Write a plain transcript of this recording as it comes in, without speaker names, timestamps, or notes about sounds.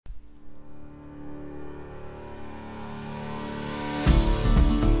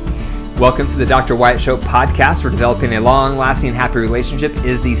Welcome to the Dr. Wyatt Show podcast, where developing a long-lasting, happy relationship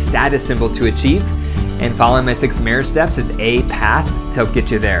is the status symbol to achieve, and following my 6 marriage steps is a path to help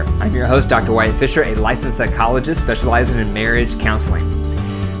get you there. I'm your host, Dr. Wyatt Fisher, a licensed psychologist specializing in marriage counseling.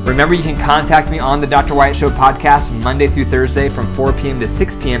 Remember, you can contact me on the Dr. Wyatt Show podcast Monday through Thursday from 4 p.m. to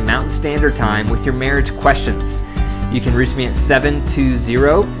 6 p.m. Mountain Standard Time with your marriage questions. You can reach me at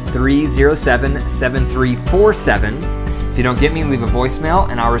 720-307-7347. If you don't get me, leave a voicemail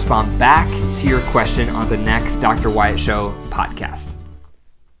and I'll respond back to your question on the next Dr. Wyatt Show podcast.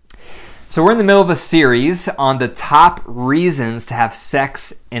 So we're in the middle of a series on the top reasons to have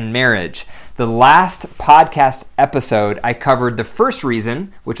sex in marriage. The last podcast episode, I covered the first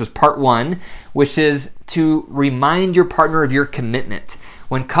reason, which was part 1, which is to remind your partner of your commitment.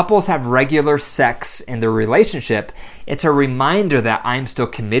 When couples have regular sex in their relationship, it's a reminder that I'm still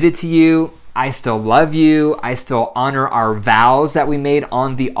committed to you, I still love you, I still honor our vows that we made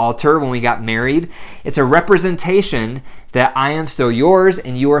on the altar when we got married. It's a representation that I am still yours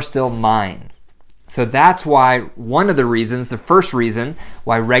and you are still mine. So that's why one of the reasons, the first reason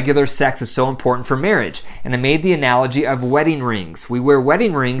why regular sex is so important for marriage. And I made the analogy of wedding rings. We wear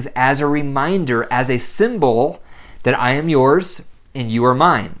wedding rings as a reminder, as a symbol that I am yours and you are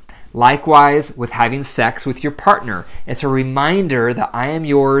mine. Likewise, with having sex with your partner, it's a reminder that I am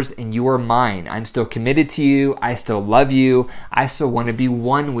yours and you are mine. I'm still committed to you. I still love you. I still want to be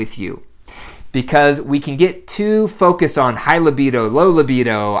one with you. Because we can get too focused on high libido, low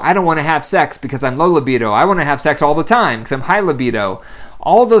libido. I don't want to have sex because I'm low libido. I want to have sex all the time because I'm high libido.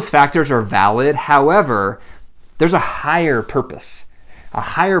 All of those factors are valid. However, there's a higher purpose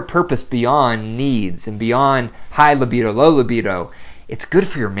beyond needs and beyond high libido, low libido. It's good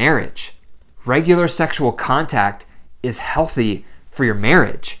for your marriage. Regular sexual contact is healthy for your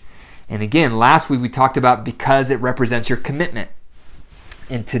marriage. And again, last week we talked about because it represents your commitment.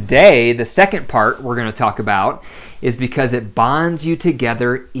 And today, the second part we're going to talk about is because it bonds you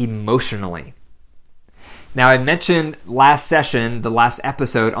together emotionally. Now, I mentioned last session, the last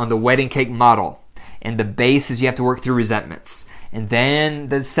episode, on the wedding cake model. And the base is you have to work through resentments. And then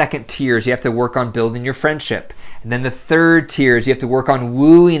the second tier is you have to work on building your friendship. And then the third tier is you have to work on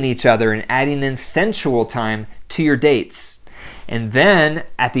wooing each other and adding in sensual time to your dates. And then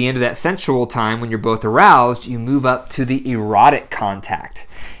at the end of that sensual time, when you're both aroused, you move up to the erotic contact.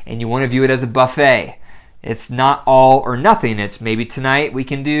 And you want to view it as a buffet. It's not all or nothing. It's maybe tonight we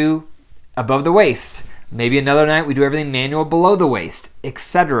can do above the waist. Maybe another night we do everything manual below the waist,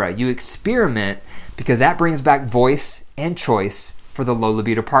 etc. You experiment because that brings back voice and choice for the low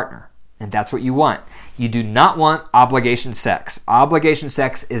libido partner. And that's what you want. You do not want obligation sex. Obligation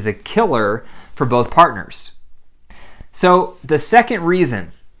sex is a killer for both partners. So the second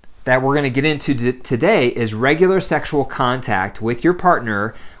reason that we're going to get into today is regular sexual contact with your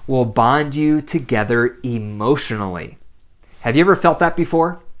partner will bond you together emotionally. Have you ever felt that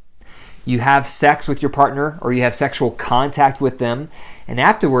before? You have sex with your partner or you have sexual contact with them, and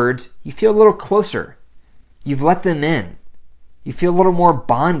afterwards you feel a little closer. You've let them in. You feel a little more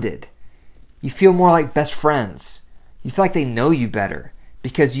bonded. You feel more like best friends. You feel like they know you better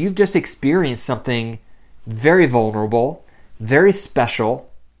because you've just experienced something very vulnerable, very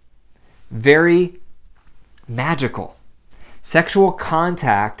special, very magical. Sexual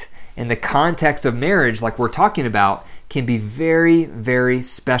contact in the context of marriage, like we're talking about, can be very, very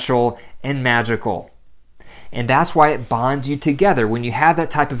special and magical. And that's why it bonds you together. When you have that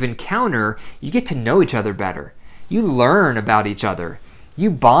type of encounter, you get to know each other better. You learn about each other.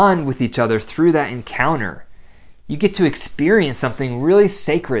 You bond with each other through that encounter. You get to experience something really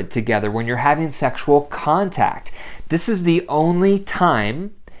sacred together when you're having sexual contact. This is the only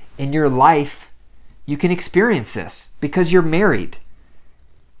time in your life you can experience this because you're married.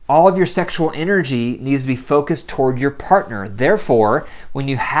 All of your sexual energy needs to be focused toward your partner. Therefore, when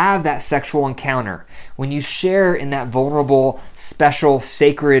you have that sexual encounter, when you share in that vulnerable, special,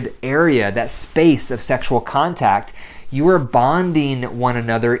 sacred area, that space of sexual contact, you are bonding one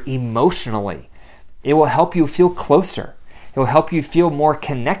another emotionally. It will help you feel closer. It will help you feel more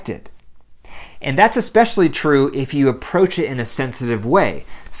connected. And that's especially true if you approach it in a sensitive way.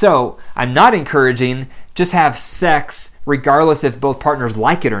 So I'm not encouraging just have sex regardless if both partners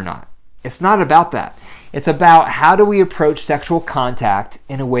like it or not. It's not about that. It's about how do we approach sexual contact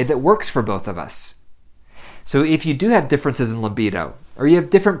in a way that works for both of us. So if you do have differences in libido, or you have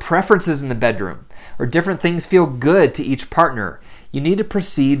different preferences in the bedroom, or different things feel good to each partner, you need to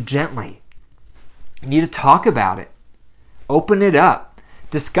proceed gently. You need to talk about it. Open it up.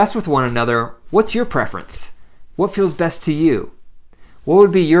 Discuss with one another, what's your preference? What feels best to you? What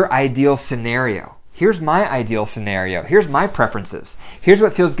would be your ideal scenario? Here's my ideal scenario. Here's my preferences. Here's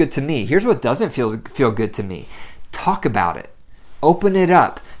what feels good to me. Here's what doesn't feel good to me. Talk about it. Open it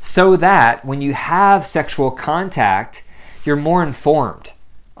up so that when you have sexual contact, you're more informed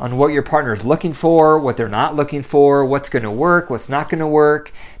on what your partner is looking for, what they're not looking for, what's going to work, what's not going to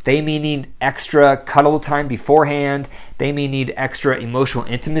work. They may need extra cuddle time beforehand. They may need extra emotional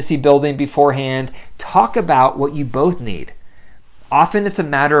intimacy building beforehand. Talk about what you both need. Often it's a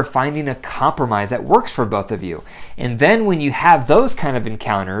matter of finding a compromise that works for both of you. And then when you have those kind of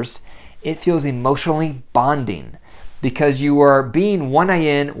encounters, it feels emotionally bonding because you are being one eye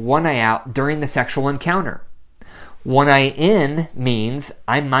in, one eye out during the sexual encounter. One eye in means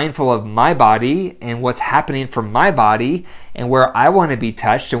I'm mindful of my body and what's happening from my body and where I want to be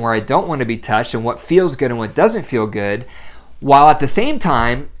touched and where I don't want to be touched and what feels good and what doesn't feel good, while at the same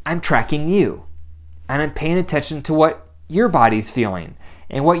time, I'm tracking you and I'm paying attention to what your body's feeling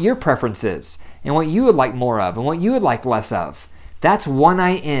and what your preference is and what you would like more of and what you would like less of. That's one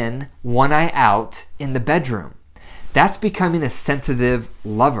eye in, one eye out in the bedroom. That's becoming a sensitive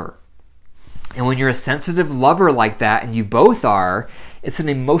lover. And when you're a sensitive lover like that, and you both are, it's an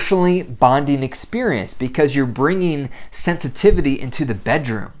emotionally bonding experience because you're bringing sensitivity into the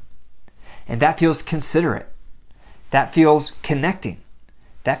bedroom. And that feels considerate. That feels connecting.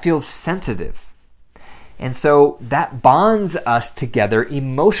 That feels sensitive. And so that bonds us together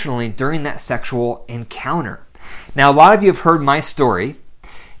emotionally during that sexual encounter. Now, a lot of you have heard my story.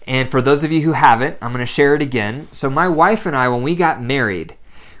 And for those of you who haven't, I'm going to share it again. So my wife and I, when we got married,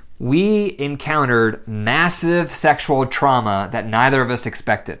 we encountered massive sexual trauma that neither of us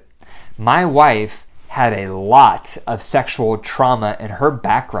expected. My wife had a lot of sexual trauma in her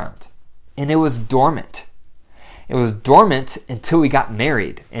background, and it was dormant. It was dormant until we got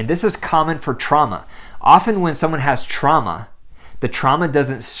married, and this is common for trauma. Often when someone has trauma, the trauma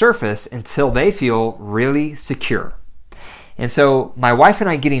doesn't surface until they feel really secure. And so my wife and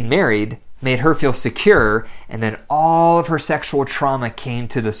I getting married made her feel secure, and then all of her sexual trauma came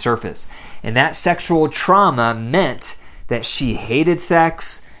to the surface. And that sexual trauma meant that she hated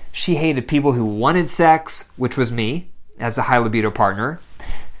sex, she hated people who wanted sex, which was me as a high libido partner.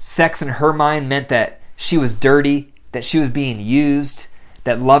 Sex in her mind meant that she was dirty, that she was being used,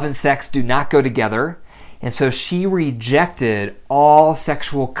 that love and sex do not go together. And so she rejected all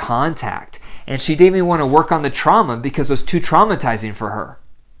sexual contact. And she didn't even want to work on the trauma because it was too traumatizing for her.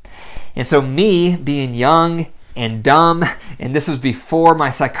 And so me being young and dumb, and this was before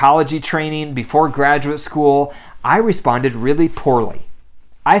my psychology training, before graduate school, I responded really poorly.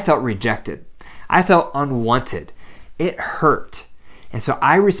 I felt rejected. I felt unwanted. It hurt. And so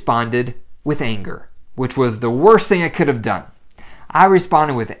I responded with anger, which was the worst thing I could have done. I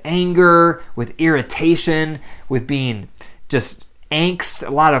responded with anger, with irritation, with being just angst,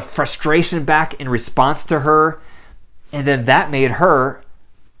 a lot of frustration back in response to her. And then that made her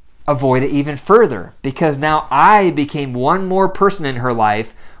avoid it even further because now I became one more person in her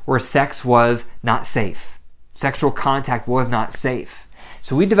life where sex was not safe. Sexual contact was not safe.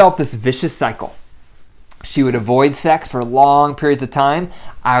 So we developed this vicious cycle. She would avoid sex for long periods of time.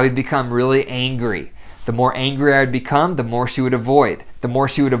 I would become really angry. The more angry I would become, the more she would avoid. The more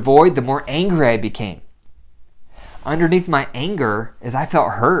she would avoid, the more angry I became. Underneath my anger is I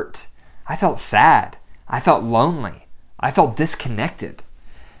felt hurt. I felt sad. I felt lonely. I felt disconnected.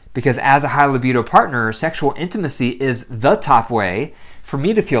 Because as a high libido partner, sexual intimacy is the top way for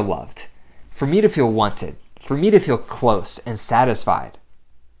me to feel loved, for me to feel wanted, for me to feel close and satisfied.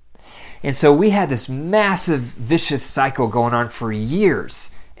 And so we had this massive vicious cycle going on for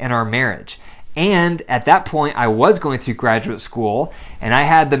years in our marriage. And at that point, I was going through graduate school, and I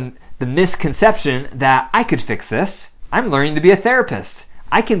had the misconception that I could fix this. I'm learning to be a therapist.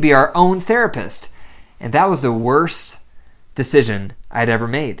 I can be our own therapist. And that was the worst decision I'd ever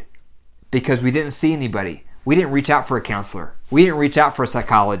made because we didn't see anybody. We didn't reach out for a counselor. We didn't reach out for a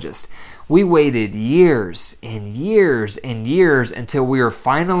psychologist. We waited years and years and years until we were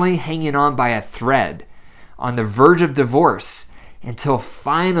finally hanging on by a thread on the verge of divorce until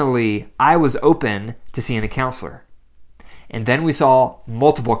finally I was open to seeing a counselor. And then we saw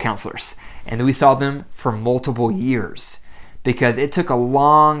multiple counselors, and then we saw them for multiple years because it took a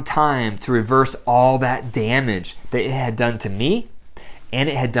long time to reverse all that damage that it had done to me and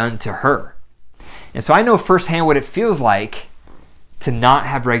it had done to her. And so I know firsthand what it feels like to not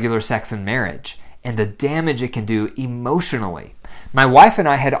have regular sex in marriage and the damage it can do emotionally. My wife and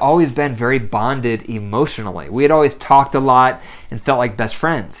I had always been very bonded emotionally. We had always talked a lot and felt like best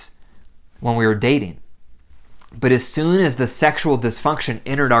friends when we were dating. But as soon as the sexual dysfunction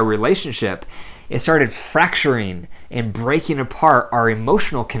entered our relationship, it started fracturing and breaking apart our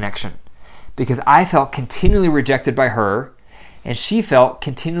emotional connection because I felt continually rejected by her, and she felt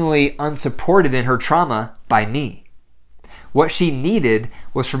continually unsupported in her trauma by me. What she needed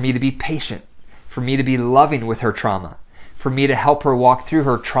was for me to be patient, for me to be loving with her trauma, for me to help her walk through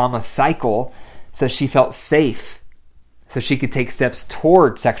her trauma cycle so she felt safe, so she could take steps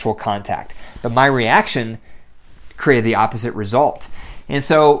toward sexual contact. But my reaction created the opposite result. And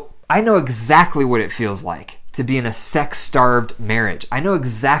so I know exactly what it feels like to be in a sex-starved marriage. I know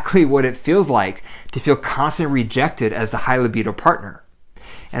exactly what it feels like to feel constantly rejected as the high libido partner.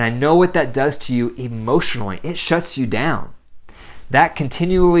 And I know what that does to you emotionally. It shuts you down. That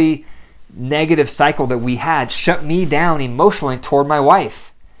continually negative cycle that we had shut me down emotionally toward my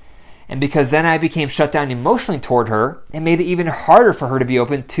wife. And because then I became shut down emotionally toward her, it made it even harder for her to be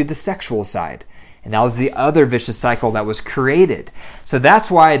open to the sexual side. And that was the other vicious cycle that was created. So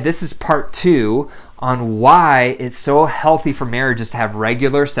that's why this is part 2 on why it's so healthy for marriages to have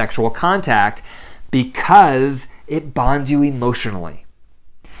regular sexual contact, because it bonds you emotionally.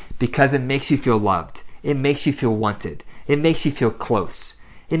 Because it makes you feel loved. It makes you feel wanted. It makes you feel close.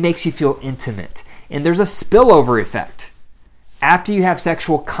 It makes you feel intimate. And there's a spillover effect. After you have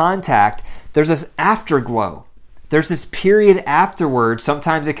sexual contact, there's this afterglow. There's this period afterwards.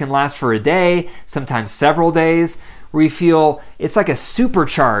 Sometimes it can last for a day, sometimes several days, where you feel it's like a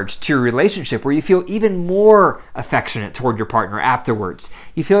supercharge to your relationship, where you feel even more affectionate toward your partner afterwards.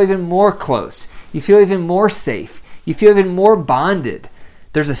 You feel even more close. You feel even more safe. You feel even more bonded.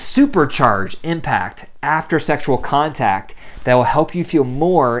 There's a supercharged impact after sexual contact that will help you feel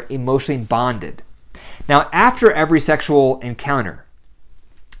more emotionally bonded. Now, after every sexual encounter,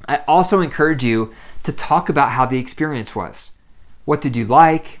 I also encourage you to talk about how the experience was. What did you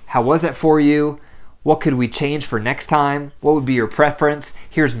like? How was it for you? What could we change for next time? What would be your preference?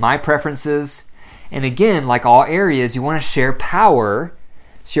 Here's my preferences. And again, like all areas, you want to share power,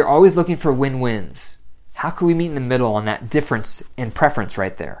 so you're always looking for win-wins. How can we meet in the middle on that difference in preference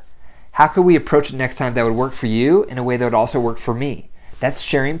right there? How could we approach it next time that would work for you in a way that would also work for me? That's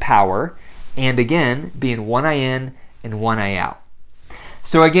sharing power, and again, being one eye in and one eye out.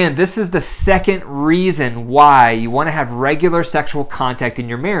 So again, this is the second reason why you want to have regular sexual contact in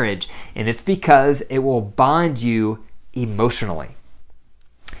your marriage, and it's because it will bond you emotionally.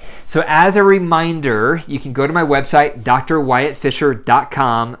 So as a reminder, you can go to my website,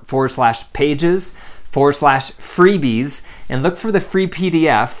 drwyattfisher.com/pages/freebies, and look for the free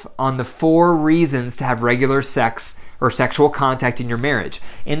PDF on the 4 reasons to have regular sex or sexual contact in your marriage.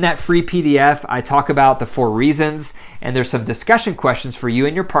 In that free PDF, I talk about the 4 reasons, and there's some discussion questions for you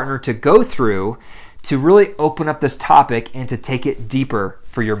and your partner to go through to really open up this topic and to take it deeper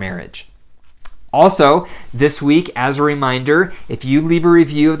for your marriage. Also, this week, as a reminder, if you leave a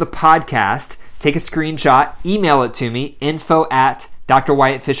review of the podcast, take a screenshot, email it to me,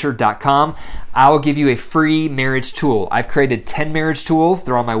 info@drwyattfisher.com. I will give you a free marriage tool. I've created 10 marriage tools.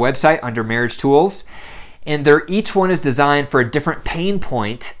 They're on my website under marriage tools. And each one is designed for a different pain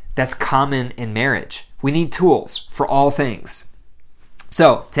point that's common in marriage. We need tools for all things.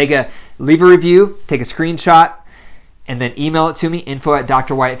 So leave a review, take a screenshot, and then email it to me,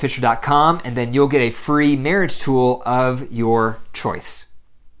 info@drwyattfisher.com, and then you'll get a free marriage tool of your choice.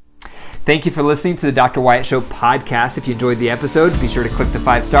 Thank you for listening to the Dr. Wyatt Show podcast. If you enjoyed the episode, be sure to click the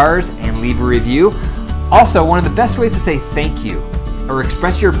 5 stars and leave a review. Also, one of the best ways to say thank you or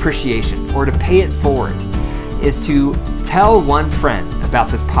express your appreciation or to pay it forward is to tell one friend about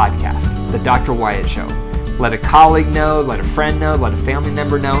this podcast, The Dr. Wyatt Show. Let a colleague know, let a friend know, let a family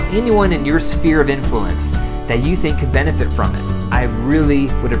member know, anyone in your sphere of influence that you think could benefit from it. I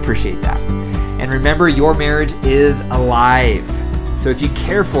really would appreciate that. And remember, your marriage is alive. So if you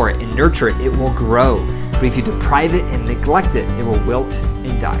care for it and nurture it, it will grow. But if you deprive it and neglect it, it will wilt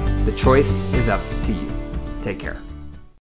and die. The choice is up to you. Take care.